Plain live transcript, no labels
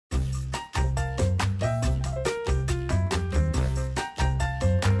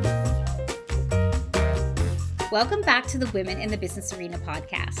Welcome back to the Women in the Business Arena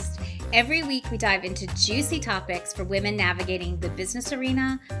podcast. Every week, we dive into juicy topics for women navigating the business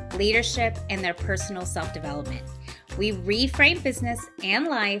arena, leadership, and their personal self-development. We reframe business and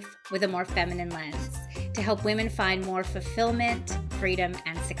life with a more feminine lens to help women find more fulfillment, freedom,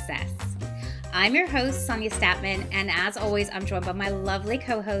 and success. I'm your host, Sonia Statman, and as always, I'm joined by my lovely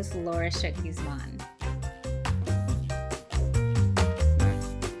co-host, Laura Shook-Guzman.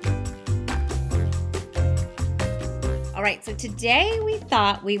 All right, so today we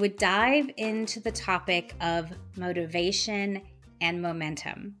thought we would dive into the topic of motivation and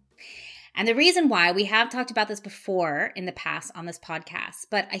momentum. And the reason why, we have talked about this before in the past on this podcast,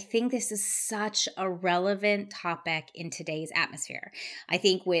 but I think this is such a relevant topic in today's atmosphere. I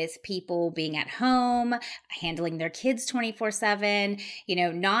think with people being at home, handling their kids 24/7,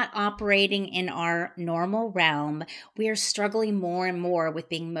 not operating in our normal realm, we are struggling more and more with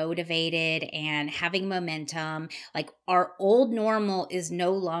being motivated and having momentum. Like our old normal is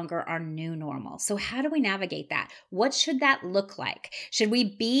no longer our new normal. So how do we navigate that? What should that look like? Should we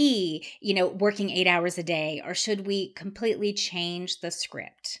be working 8 hours a day, or should we completely change the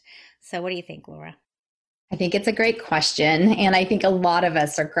script? So what do you think, Laura? I think it's a great question, and I think a lot of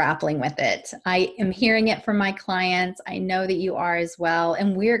us are grappling with it. I am hearing it from my clients. I know that you are as well,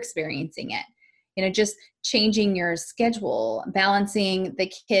 and we're experiencing it. Just changing your schedule, balancing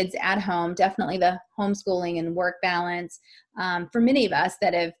the kids at home, definitely the homeschooling and work balance. For many of us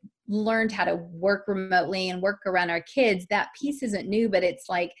that have learned how to work remotely and work around our kids, that piece isn't new, but it's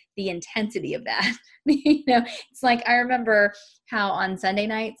like the intensity of that. It's like I remember how on Sunday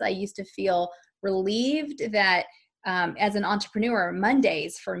nights I used to feel relieved that as an entrepreneur,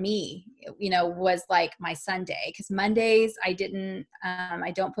 Mondays for me, was like my Sunday, because Mondays I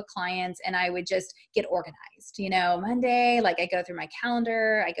don't put clients, and I would just get organized. Monday, like I go through my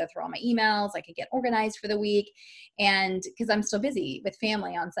calendar, I go through all my emails, I could get organized for the week, and because I'm still busy with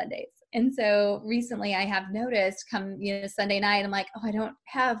family on Sundays. And so recently I have noticed come Sunday night, I'm like, oh, I don't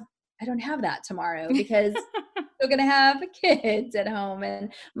have that tomorrow because still going to have kids at home,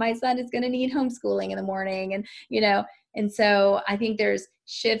 and my son is going to need homeschooling in the morning. And so I think there's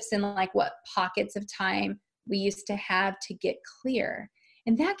shifts in like what pockets of time we used to have to get clear.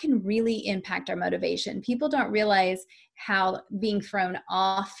 And that can really impact our motivation. People don't realize how being thrown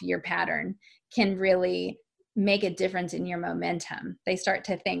off your pattern can really make a difference in your momentum. They start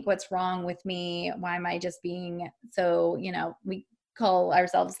to think, what's wrong with me? Why am I just being so, we call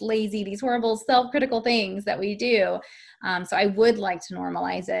ourselves lazy, these horrible self-critical things that we do. So I would like to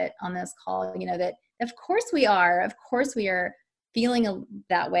normalize it on this call, that of course we are feeling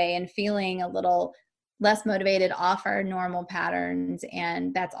that way and feeling a little less motivated off our normal patterns.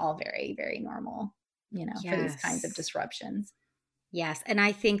 And that's all very, very normal, Yes. For these kinds of disruptions. Yes. And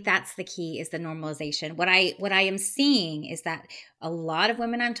I think that's the key, is the normalization. What I am seeing is that a lot of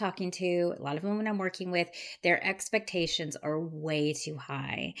women I'm talking to, a lot of women I'm working with, their expectations are way too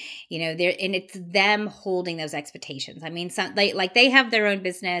high. And it's them holding those expectations. I mean, they have their own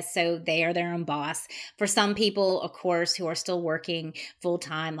business, so they are their own boss. For some people, of course, who are still working full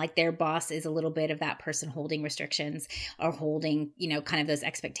time, like their boss is a little bit of that person holding restrictions or holding, kind of those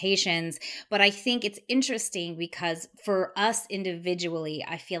expectations. But I think it's interesting because for us individually,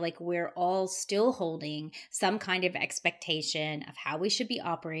 I feel like we're all still holding some kind of expectation of how we should be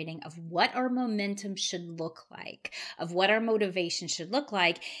operating, of what our momentum should look like, of what our motivation should look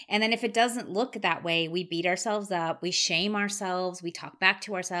like. And then if it doesn't look that way, we beat ourselves up, we shame ourselves, we talk back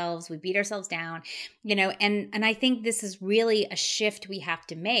to ourselves, we beat ourselves down, and I think this is really a shift we have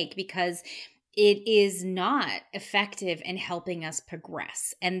to make, because it is not effective in helping us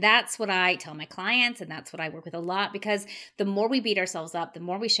progress. And that's what I tell my clients, and that's what I work with a lot, because the more we beat ourselves up, the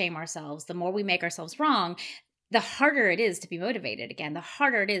more we shame ourselves, the more we make ourselves wrong, the harder it is to be motivated again, the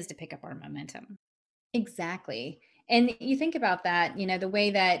harder it is to pick up our momentum. Exactly. And you think about that, the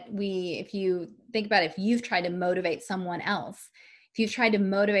way that if you think about if you've tried to motivate someone else, if you've tried to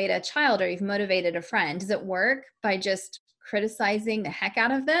motivate a child or you've motivated a friend, does it work by just criticizing the heck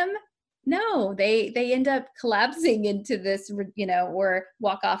out of them? No, they end up collapsing into this, or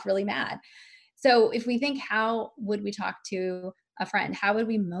walk off really mad. So if we think, how would we talk to a friend? How would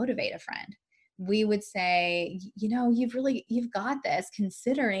we motivate a friend? We would say, you've got this,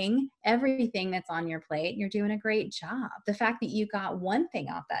 considering everything that's on your plate. You're doing a great job. The fact that you got one thing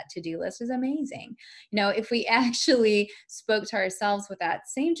off that to-do list is amazing. If we actually spoke to ourselves with that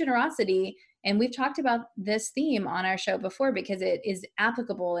same generosity, and we've talked about this theme on our show before because it is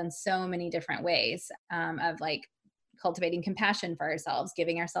applicable in so many different ways, of like cultivating compassion for ourselves,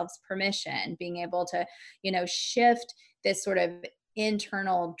 giving ourselves permission, being able to, shift this sort of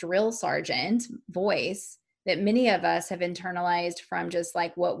internal drill sergeant voice that many of us have internalized from just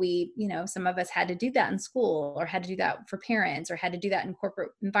like what we, some of us had to do that in school or had to do that for parents or had to do that in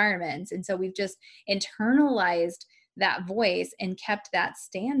corporate environments. And so we've just internalized that voice and kept that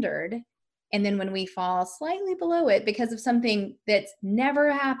standard. And then when we fall slightly below it because of something that's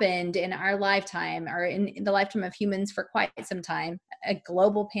never happened in our lifetime or in the lifetime of humans for quite some time, a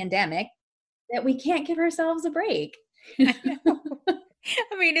global pandemic, that we can't give ourselves a break. I know.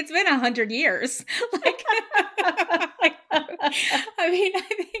 I mean, it's been 100 years. Like, I mean, I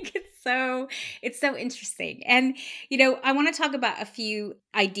think it's so interesting. And, I want to talk about a few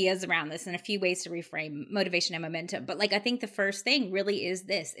ideas around this and a few ways to reframe motivation and momentum. But like, I think the first thing really is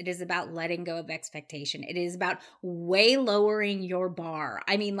this. It is about letting go of expectation. It is about way lowering your bar.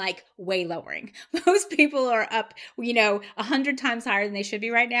 I mean, like way lowering. Most people are up, 100 times higher than they should be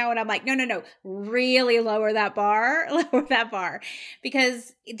right now. And I'm like, no, really lower that bar,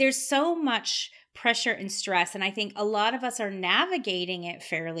 because there's so much pressure and stress. And I think a lot of us are navigating it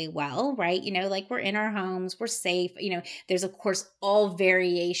fairly well, right? Like we're in our homes, we're safe. There's of course all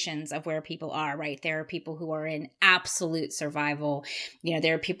variations of where people are, right? There are people who are in absolute survival.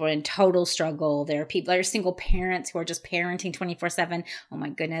 There are people in total struggle. There are single parents who are just parenting 24/7. Oh my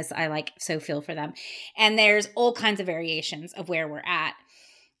goodness. I so feel for them. And there's all kinds of variations of where we're at.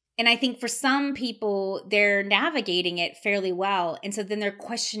 And I think for some people, they're navigating it fairly well. And so then they're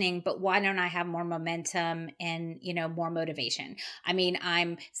questioning, but why don't I have more momentum and, more motivation? I mean,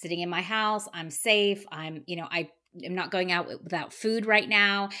 I'm sitting in my house, I'm safe, I'm not going out without food right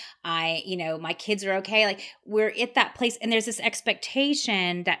now. My kids are okay. Like we're at that place. And there's this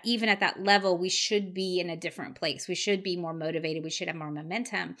expectation that even at that level, we should be in a different place. We should be more motivated. We should have more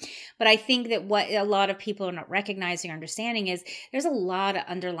momentum. But I think that what a lot of people are not recognizing or understanding is there's a lot of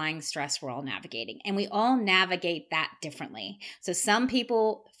underlying stress we're all navigating. And we all navigate that differently. So some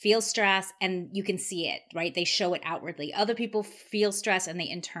people feel stress and you can see it, right? They show it outwardly. Other people feel stress and they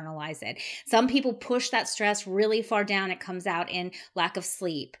internalize it. Some people push that stress really far down. It comes out in lack of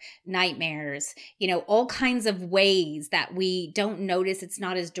sleep, nightmares, all kinds of ways that we don't notice. It's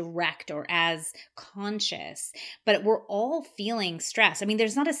not as direct or as conscious, but we're all feeling stress. I mean,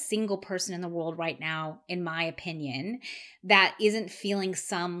 there's not a single person in the world right now, in my opinion, that isn't feeling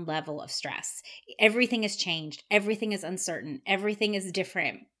some level of stress. Everything has changed. Everything is uncertain. Everything is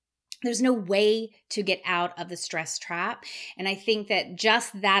different. There's no way to get out of the stress trap. And I think that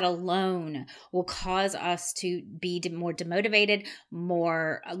just that alone will cause us to be more demotivated,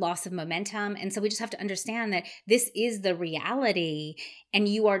 more loss of momentum. And so we just have to understand that this is the reality and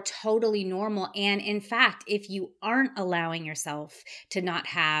you are totally normal. And in fact, if you aren't allowing yourself to not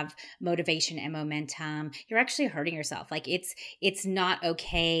have motivation and momentum, you're actually hurting yourself. Like it's not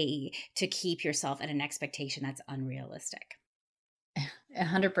okay to keep yourself at an expectation that's unrealistic.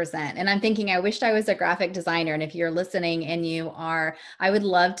 100%. And I'm thinking, I wished I was a graphic designer. And if you're listening and you are, I would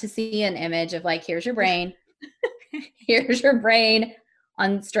love to see an image of like, here's your brain. Here's your brain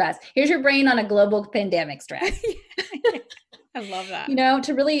on stress. Here's your brain on a global pandemic stress. I love that.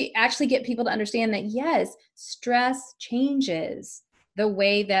 To really actually get people to understand that, yes, stress changes the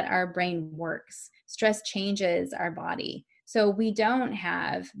way that our brain works. Stress changes our body. So we don't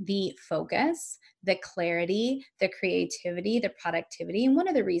have the focus, the clarity, the creativity, the productivity. And one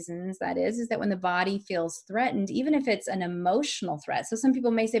of the reasons that is that when the body feels threatened, even if it's an emotional threat. So some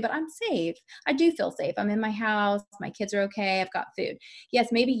people may say, but I'm safe. I do feel safe. I'm in my house. My kids are okay. I've got food. Yes,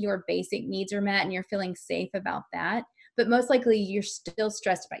 maybe your basic needs are met and you're feeling safe about that. But most likely you're still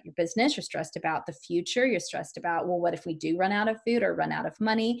stressed about your business. You're stressed about the future. You're stressed about, well, what if we do run out of food or run out of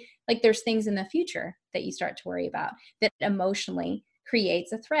money? Like there's things in the future that you start to worry about that emotionally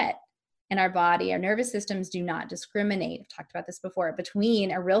creates a threat. And our body, our nervous systems do not discriminate. I've talked about this before,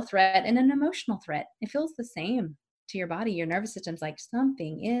 between a real threat and an emotional threat. It feels the same to your body. Your nervous system's like,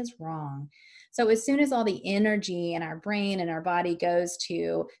 something is wrong. So as soon as all the energy in our brain and our body goes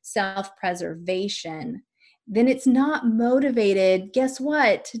to self-preservation, then it's not motivated, guess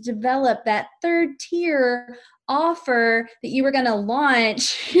what, to develop that third tier offer that you were going to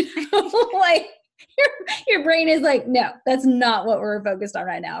launch. Like your brain is like, no, that's not what we're focused on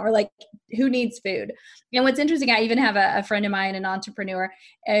right now. We're like, who needs food? And what's interesting, I even have a friend of mine, an entrepreneur,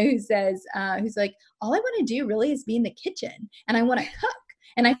 who says, who's like, all I want to do really is be in the kitchen and I want to cook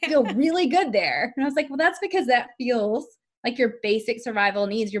and I feel really good there. And I was like, well, that's because that feels like your basic survival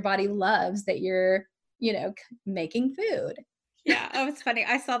needs. Your body loves that you're making food. Yeah. Oh, it's funny.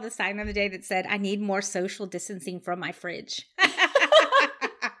 I saw the sign the other day that said, I need more social distancing from my fridge.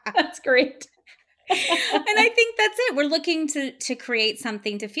 That's great. And I think that's it. We're looking to create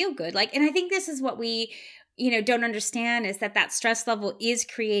something to feel good. And I think this is what we don't understand is that stress level is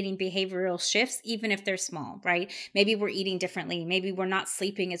creating behavioral shifts, even if they're small, right? Maybe we're eating differently. Maybe we're not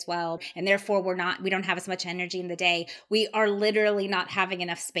sleeping as well. And therefore we don't have as much energy in the day. We are literally not having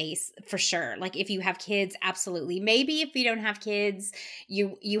enough space for sure. Like if you have kids, absolutely. Maybe if you don't have kids,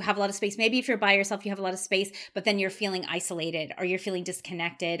 you have a lot of space. Maybe if you're by yourself, you have a lot of space, but then you're feeling isolated, or you're feeling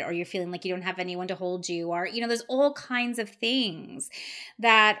disconnected, or you're feeling like you don't have anyone to hold you, or, there's all kinds of things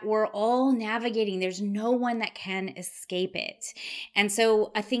that we're all navigating. There's no one that can escape it. And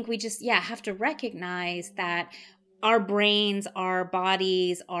so I think we just, have to recognize that our brains, our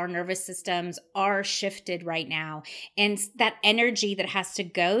bodies, our nervous systems are shifted right now. And that energy that has to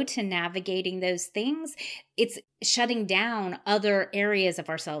go to navigating those things, it's shutting down other areas of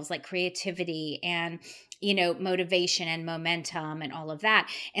ourselves like creativity and motivation and momentum and all of that.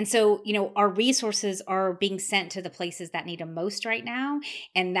 And so, our resources are being sent to the places that need them most right now.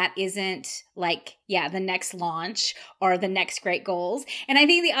 And that isn't like, the next launch or the next great goals. And I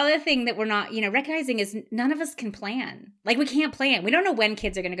think the other thing that we're not, recognizing is none of us can plan. Like we can't plan. We don't know when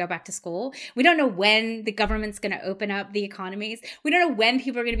kids are going to go back to school. We don't know when the government's going to open up the economies. We don't know when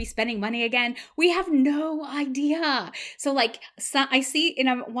people are going to be spending money again. We have no idea. So I see, and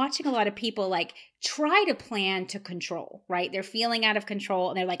I'm watching a lot of people try to plan to control, right? They're feeling out of control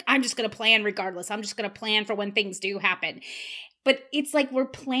and they're like, I'm just going to plan regardless. I'm just going to plan for when things do happen. But it's like we're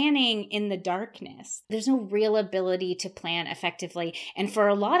planning in the darkness. There's no real ability to plan effectively. And for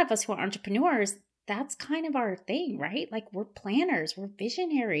a lot of us who are entrepreneurs, that's kind of our thing, right? Like we're planners, we're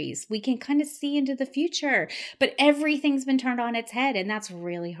visionaries. We can kind of see into the future, but everything's been turned on its head, and that's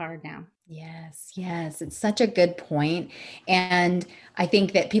really hard now. Yes. It's such a good point. And I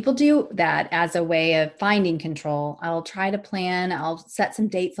think that people do that as a way of finding control. I'll try to plan, I'll set some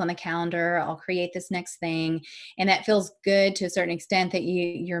dates on the calendar, I'll create this next thing. And that feels good to a certain extent that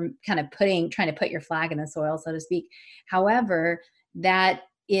you're kind of trying to put your flag in the soil, so to speak. However, that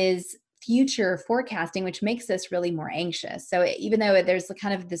is future forecasting, which makes us really more anxious. So even though there's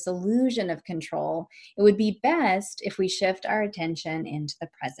kind of this illusion of control, it would be best if we shift our attention into the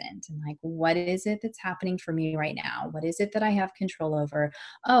present and like, what is it that's happening for me right now? What is it that I have control over?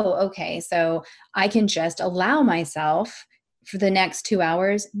 Oh, okay. So I can just allow myself for the next 2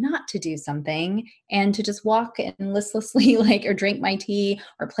 hours not to do something and to just walk and listlessly or drink my tea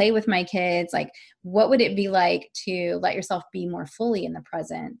or play with my kids. Like, what would it be like to let yourself be more fully in the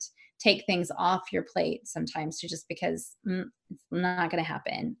present? Take things off your plate sometimes to because it's not going to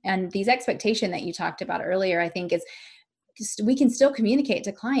happen. And these expectation that you talked about earlier, I think is we can still communicate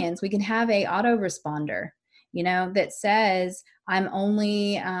to clients. We can have a autoresponder, that says I'm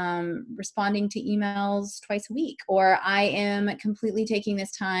only responding to emails twice a week, or I am completely taking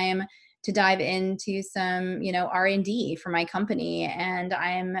this time to dive into some, R&D for my company, and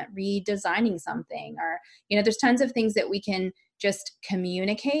I'm redesigning something, or, there's tons of things that we can just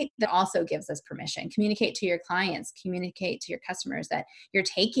communicate that also gives us permission. Communicate to your clients, communicate to your customers that you're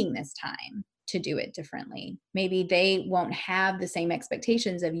taking this time to do it differently. Maybe they won't have the same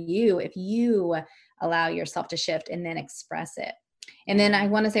expectations of you if you allow yourself to shift and then express it. And then I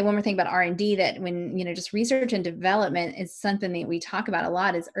want to say one more thing about R&D, that when, just research and development is something that we talk about a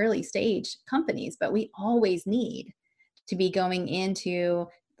lot as early stage companies, but we always need to be going into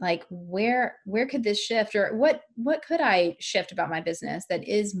like, where could this shift, or what could I shift about my business that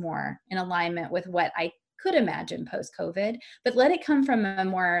is more in alignment with what I could imagine post-COVID, but let it come from a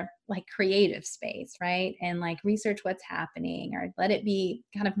more like creative space, right? And like research what's happening, or let it be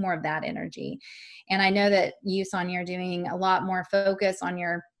kind of more of that energy. And I know that you, Sonia, are doing a lot more focus on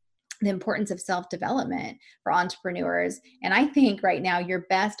the importance of self-development for entrepreneurs. And I think right now your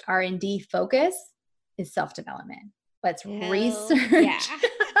best R&D focus is self-development. Let's research. Yeah.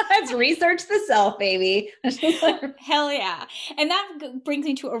 Let's research the self, baby. Hell yeah. And that brings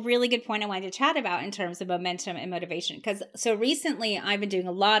me to a really good point I wanted to chat about in terms of momentum and motivation. Because so recently I've been doing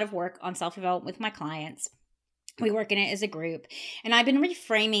a lot of work on self-development with my clients. We work in it as a group, and I've been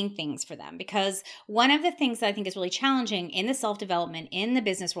reframing things for them, because one of the things that I think is really challenging in the self-development, in the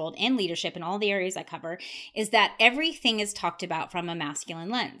business world, in leadership, in all the areas I cover, is that everything is talked about from a masculine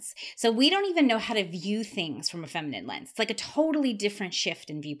lens. So we don't even know how to view things from a feminine lens. It's like a totally different shift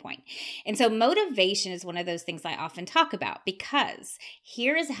in viewpoint. And so motivation is one of those things I often talk about, because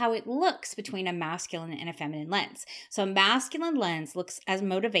here is how it looks between a masculine and a feminine lens. So a masculine lens looks at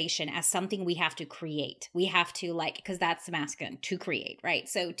motivation as something we have to create. We have to like, because that's the masculine, to create, right?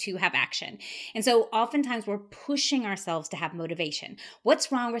 So to have action. And so oftentimes we're pushing ourselves to have motivation.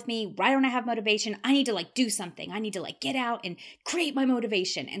 What's wrong with me? Why don't I have motivation? I need to like do something. I need to like get out and create my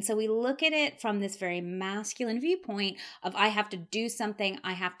motivation. And so we look at it from this very masculine viewpoint of I have to do something,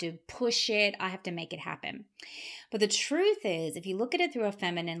 I have to push it, I have to make it happen. But the truth is, if you look at it through a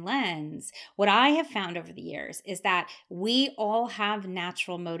feminine lens, what I have found over the years is that we all have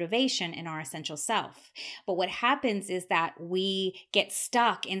natural motivation in our essential self. But what happens is that we get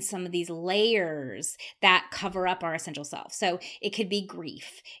stuck in some of these layers that cover up our essential self. So it could be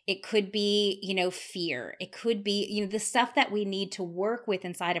grief, it could be, fear, it could be, the stuff that we need to work with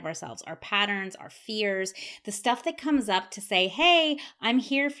inside of ourselves, our patterns, our fears, the stuff that comes up to say, hey, I'm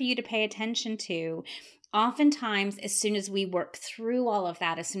here for you to pay attention to. Oftentimes, as soon as we work through all of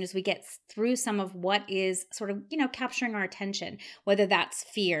that, as soon as we get through some of what is sort of, capturing our attention, whether that's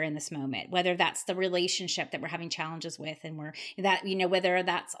fear in this moment, whether that's the relationship that we're having challenges with, and whether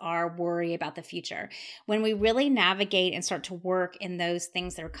that's our worry about the future, when we really navigate and start to work in those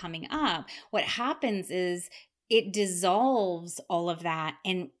things that are coming up, what happens is it dissolves all of that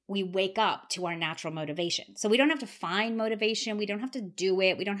and we wake up to our natural motivation. So we don't have to find motivation. We don't have to do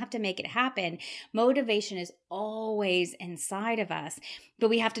it. We don't have to make it happen. Motivation is always inside of us, but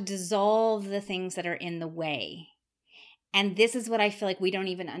we have to dissolve the things that are in the way. And this is what I feel like we don't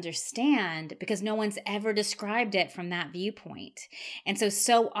even understand because no one's ever described it from that viewpoint. And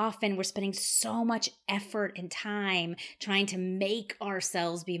so often we're spending so much effort and time trying to make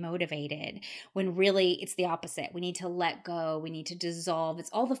ourselves be motivated when really it's the opposite. We need to let go. We need to dissolve. It's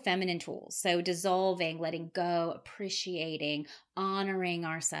all the feminine tools. So dissolving, letting go, appreciating, honoring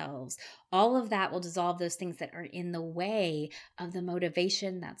ourselves. All of that will dissolve those things that are in the way of the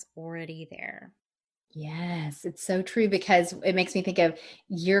motivation that's already there. Yes, it's so true because it makes me think of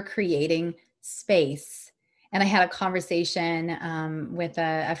you're creating space. And I had a conversation with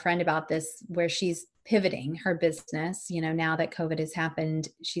a friend about this where she's pivoting her business. Now that COVID has happened,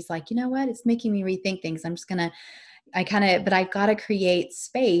 she's like, you know what? It's making me rethink things. But I've got to create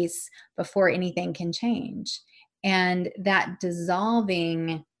space before anything can change. And that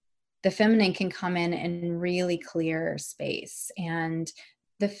dissolving, the feminine can come in and really clear space. And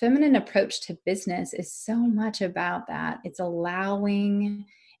the feminine approach to business is so much about that. It's allowing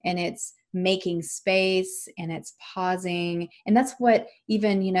and it's making space and it's pausing. And that's what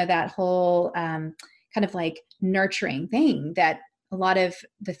even, that whole kind of like nurturing thing that a lot of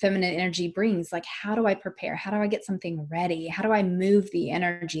the feminine energy brings. Like, how do I prepare? How do I get something ready? How do I move the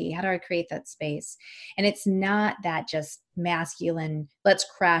energy? How do I create that space? And it's not that just masculine, let's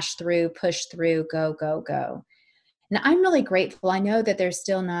crash through, push through, go, go, go. And I'm really grateful. I know that there's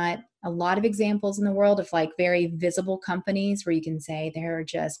still not a lot of examples in the world of like very visible companies where you can say they're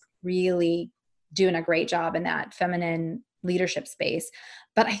just really doing a great job in that feminine leadership space.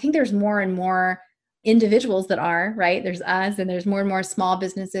 But I think there's more and more individuals that are, right? There's us and there's more and more small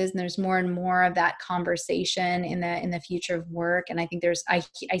businesses and there's more and more of that conversation in the future of work. And I think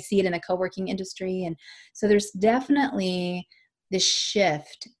I see it in the co-working industry. And so there's definitely this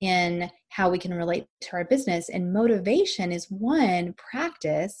shift in how we can relate to our business, and motivation is one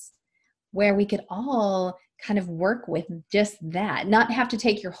practice where we could all kind of work with just that, not have to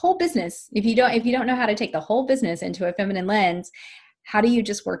take your whole business. If you don't know how to take the whole business into a feminine lens, how do you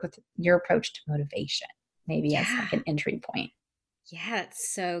just work with your approach to motivation, maybe as like an entry point? Yeah,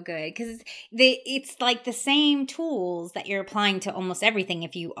 it's so good because it's like the same tools that you're applying to almost everything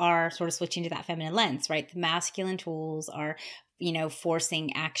if you are sort of switching to that feminine lens, right? The masculine tools are,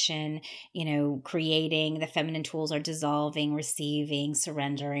 forcing action, creating. The feminine tools are dissolving, receiving,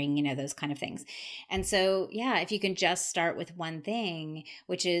 surrendering, those kind of things. And so, yeah, if you can just start with one thing,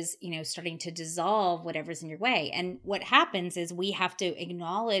 which is, starting to dissolve whatever's in your way. And what happens is we have to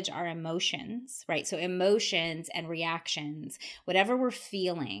acknowledge our emotions, right? So emotions and reactions, whatever we're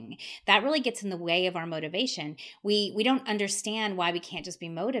feeling, that really gets in the way of our motivation. We don't understand why we can't just be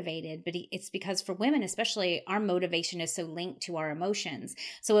motivated, but it's because for women especially, our motivation is so linked to our emotions.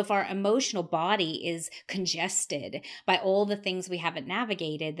 So if our emotional body is congested by all the things we haven't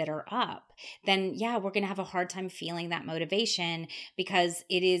navigated that are up, then yeah, we're going to have a hard time feeling that motivation because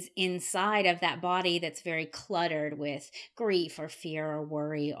it is inside of that body that's very cluttered with grief or fear or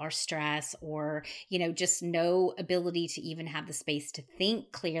worry or stress or, just no ability to even have the space to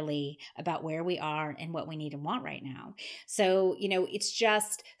think clearly about where we are and what we need and want right now. So, it's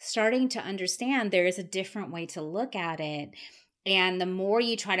just starting to understand there is a different way to look at it. And the more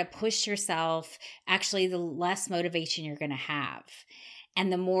you try to push yourself, actually, the less motivation you're going to have.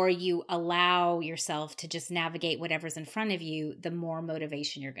 And the more you allow yourself to just navigate whatever's in front of you, the more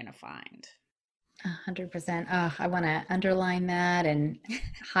motivation you're going to find. 100%. I want to underline that and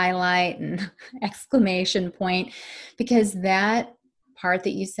highlight and exclamation point, because that part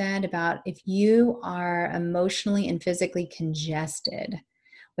that you said about if you are emotionally and physically congested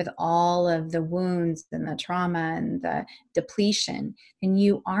with all of the wounds and the trauma and the depletion, and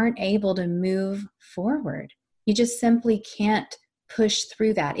you aren't able to move forward. You just simply can't push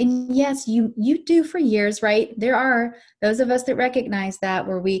through that. And yes, you do for years, right? There are those of us that recognize that,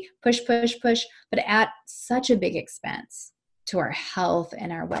 where we push, push, push, but at such a big expense to our health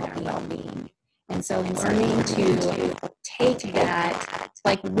and our well-being. And so learning to take that,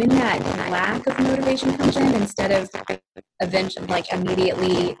 like when that lack of motivation comes in, instead of eventually like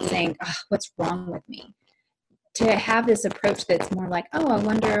immediately saying, oh, what's wrong with me? To have this approach that's more like, oh, I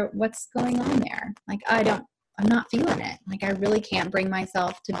wonder what's going on there. Like, I'm not feeling it. Like, I really can't bring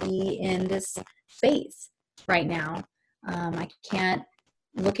myself to be in this space right now. I can't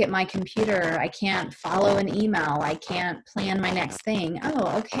look at my computer. I can't follow an email. I can't plan my next thing.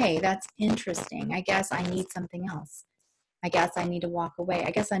 Oh, okay, that's interesting. I guess I need something else. I guess I need to walk away.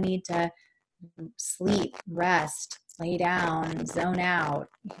 I guess I need to sleep, rest, lay down, zone out.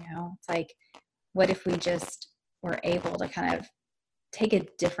 It's like, what if we just were able to kind of take a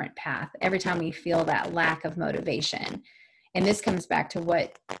different path every time we feel that lack of motivation? And this comes back to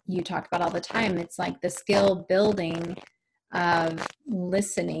what you talk about all the time. It's like the skill building of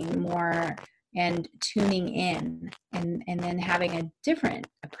listening more and tuning in, and then having a different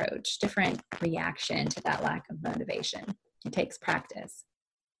approach, different reaction to that lack of motivation. It takes practice.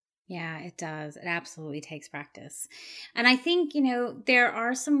 Yeah, it does. It absolutely takes practice. And I think, there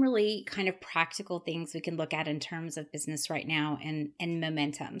are some really kind of practical things we can look at in terms of business right now and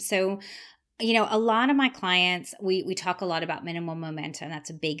momentum. So, a lot of my clients, we talk a lot about minimal momentum. That's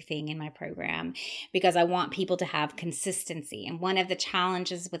a big thing in my program because I want people to have consistency. And one of the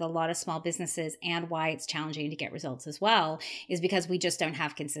challenges with a lot of small businesses, and why it's challenging to get results as well, is because we just don't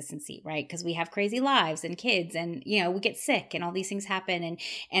have consistency, right? Because we have crazy lives and kids, and we get sick and all these things happen,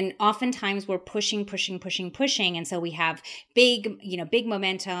 and oftentimes we're pushing, and so we have big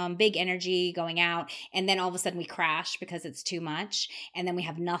momentum, big energy going out, and then all of a sudden we crash because it's too much, and then we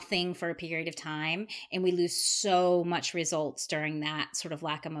have nothing for a period of time, and we lose so much results during that sort of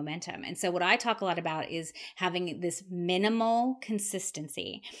lack of momentum. And so what I talk a lot about is having this minimal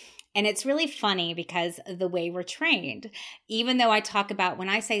consistency. And it's really funny because the way we're trained, even though I talk about, when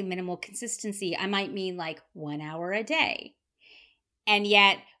I say minimal consistency, I might mean like 1 hour a day. And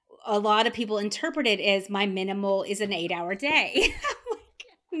yet a lot of people interpret it as my minimal is an 8-hour day.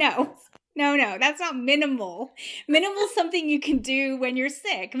 No. No, that's not minimal. Minimal is something you can do when you're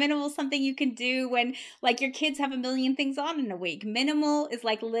sick. Minimal is something you can do when like your kids have a million things on in a week. Minimal is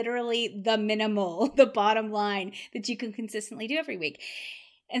like literally the minimal, the bottom line that you can consistently do every week.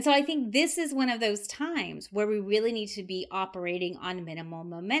 And so I think this is one of those times where we really need to be operating on minimal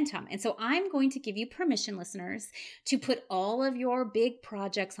momentum. And so I'm going to give you permission, listeners, to put all of your big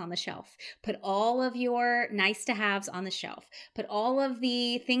projects on the shelf, put all of your nice to haves on the shelf, put all of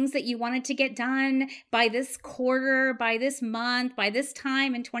the things that you wanted to get done by this quarter, by this month, by this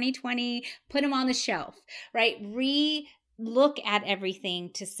time in 2020, put them on the shelf, right? Look at everything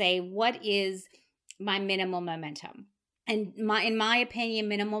to say, what is my minimal momentum? And in my opinion,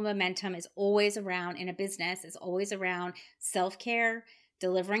 minimal momentum is always around, in a business, is always around self-care,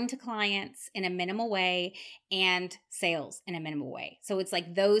 delivering to clients in a minimal way, and sales in a minimal way. So it's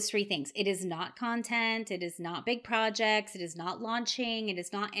like those three things. It is not content. It is not big projects. It is not launching. It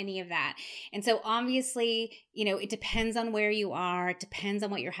is not any of that. And so obviously, it depends on where you are. It depends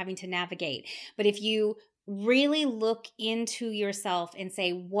on what you're having to navigate. But if you really look into yourself and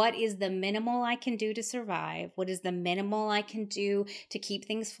say, what is the minimal I can do to survive? What is the minimal I can do to keep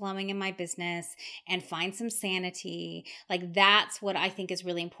things flowing in my business and find some sanity? Like, that's what I think is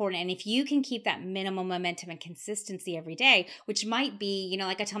really important. And if you can keep that minimal momentum and consistency every day, which might be,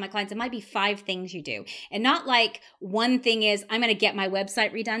 like I tell my clients, it might be 5 things you do, and not like one thing is, I'm going to get my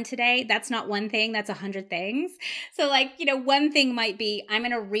website redone today. That's not one thing. That's 100 things. So like, one thing might be, I'm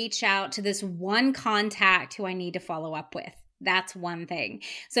going to reach out to this one contact who I need to follow up with. That's one thing.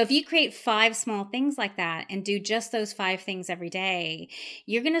 So if you create 5 small things like that and do just those 5 things every day,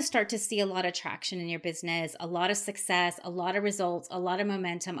 you're going to start to see a lot of traction in your business, a lot of success, a lot of results, a lot of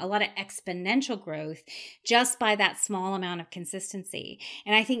momentum, a lot of exponential growth just by that small amount of consistency.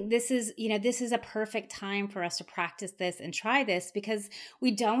 And I think this is a perfect time for us to practice this and try this, because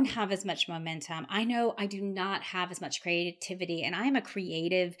we don't have as much momentum. I know I do not have as much creativity, and I am a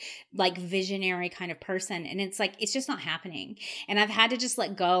creative, like visionary kind of person. And it's like, it's just not happening. doing. And I've had to just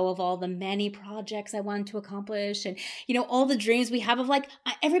let go of all the many projects I wanted to accomplish and, all the dreams we have of like,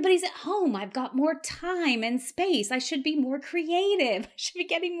 everybody's at home. I've got more time and space. I should be more creative. I should be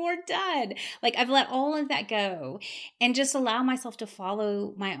getting more done. Like I've let all of that go and just allow myself to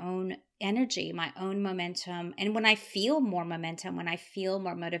follow my own energy, my own momentum. And when I feel more momentum, when I feel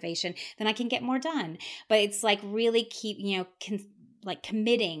more motivation, then I can get more done. But it's like really keep,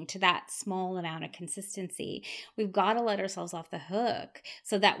 committing to that small amount of consistency. We've got to let ourselves off the hook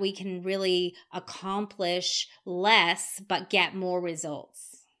so that we can really accomplish less, but get more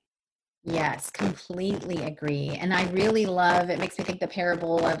results. Yes, completely agree. And I really love, it makes me think the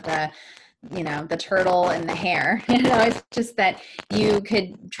parable of the turtle and the hare. It's just that you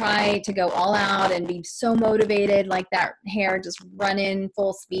could try to go all out and be so motivated, like that hare, just running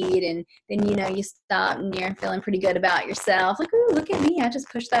full speed. And then, you stop and you're feeling pretty good about yourself. Like, ooh, look at me. I just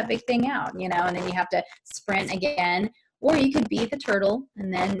pushed that big thing out, and then you have to sprint again. Or you could be the turtle,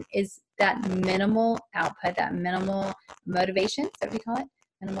 and then is that minimal output, that minimal motivation, is that what you call it?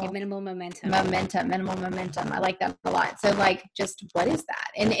 Minimal momentum. Minimal momentum. I like that a lot. So just what is that?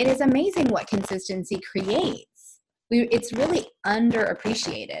 And it is amazing what consistency creates. It's really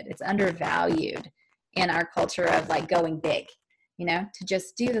underappreciated. It's undervalued in our culture of going big, to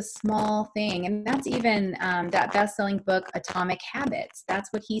just do the small thing. And that's even that best-selling book, Atomic Habits.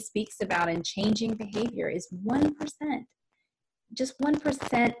 That's what he speaks about in changing behavior is 1%. Just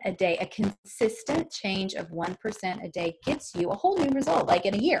 1% a day, a consistent change of 1% a day gets you a whole new result, like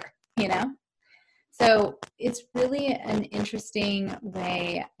in a year, So it's really an interesting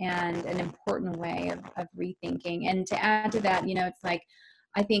way and an important way of rethinking. And to add to that, it's like,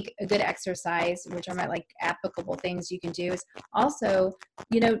 I think a good exercise, which are my applicable things you can do, is also,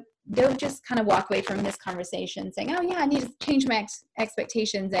 don't just kind of walk away from this conversation saying, oh yeah, I need to change my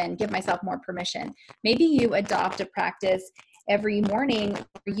expectations and give myself more permission. Maybe you adopt a practice every morning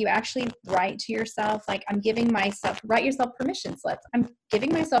where you actually write to yourself, write yourself permission slips. I'm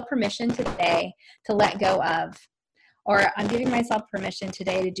giving myself permission today to let go of, or I'm giving myself permission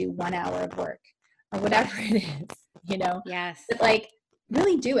today to do 1 hour of work, or whatever it is, Yes. But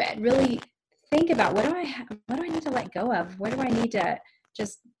really do it. Really think about what do I need to let go of? What do I need to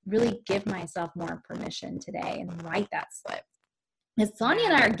just really give myself more permission today, and write that slip. Because Sonia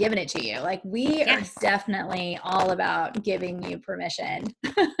and I are giving it to you. We are definitely all about giving you permission.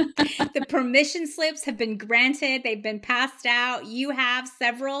 The permission slips have been granted. They've been passed out. You have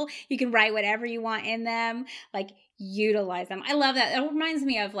several. You can write whatever you want in them. Utilize them. I love that. It reminds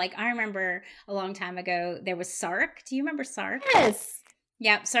me of I remember a long time ago, there was Sark. Do you remember Sark? Yes.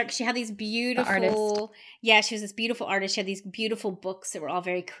 Yeah, Sark, she had these beautiful, she was this beautiful artist. She had these beautiful books that were all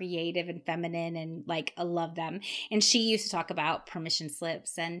very creative and feminine, and I love them. And she used to talk about permission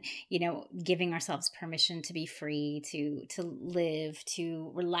slips and, giving ourselves permission to be free, to live,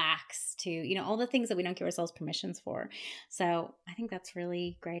 to relax, to, all the things that we don't give ourselves permissions for. So I think that's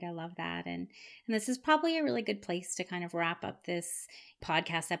really great. I love that. And this is probably a really good place to kind of wrap up this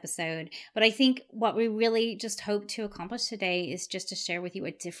podcast episode. But I think what we really just hope to accomplish today is just to share with you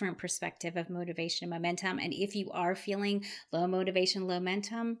a different perspective of motivation and momentum. And if you are feeling low motivation, low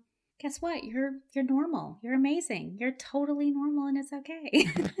momentum, guess what? You're normal. You're amazing. You're totally normal, and it's okay.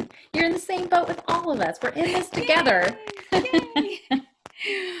 You're in the same boat with all of us. We're in this together. Yay.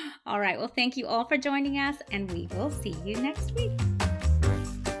 All right. Well, thank you all for joining us, and we will see you next week.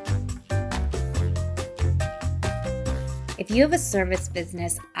 If you have a service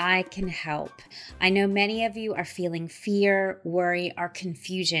business, I can help. I know many of you are feeling fear, worry, or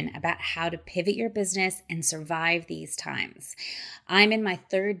confusion about how to pivot your business and survive these times. I'm in my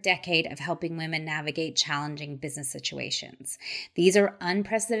 3rd decade of helping women navigate challenging business situations. These are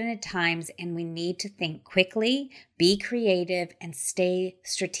unprecedented times, and we need to think quickly, be creative, and stay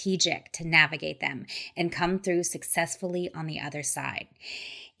strategic to navigate them and come through successfully on the other side.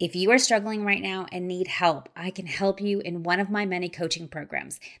 If you are struggling right now and need help, I can help you in one of my many coaching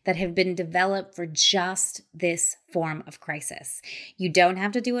programs that have been developed for just this form of crisis. You don't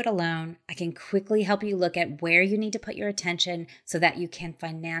have to do it alone. I can quickly help you look at where you need to put your attention so that you can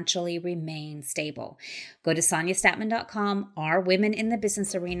financially remain stable. Go to SoniaStatman.com or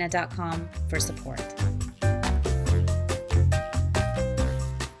WomenInTheBusinessArena.com for support.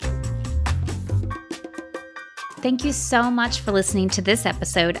 Thank you so much for listening to this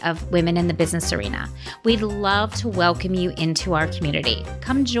episode of Women in the Business Arena. We'd love to welcome you into our community.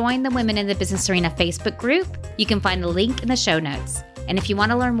 Come join the Women in the Business Arena Facebook group. You can find the link in the show notes. And if you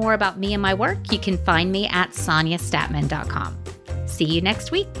want to learn more about me and my work, you can find me at SoniaStatman.com. See you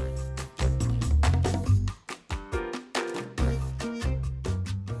next week.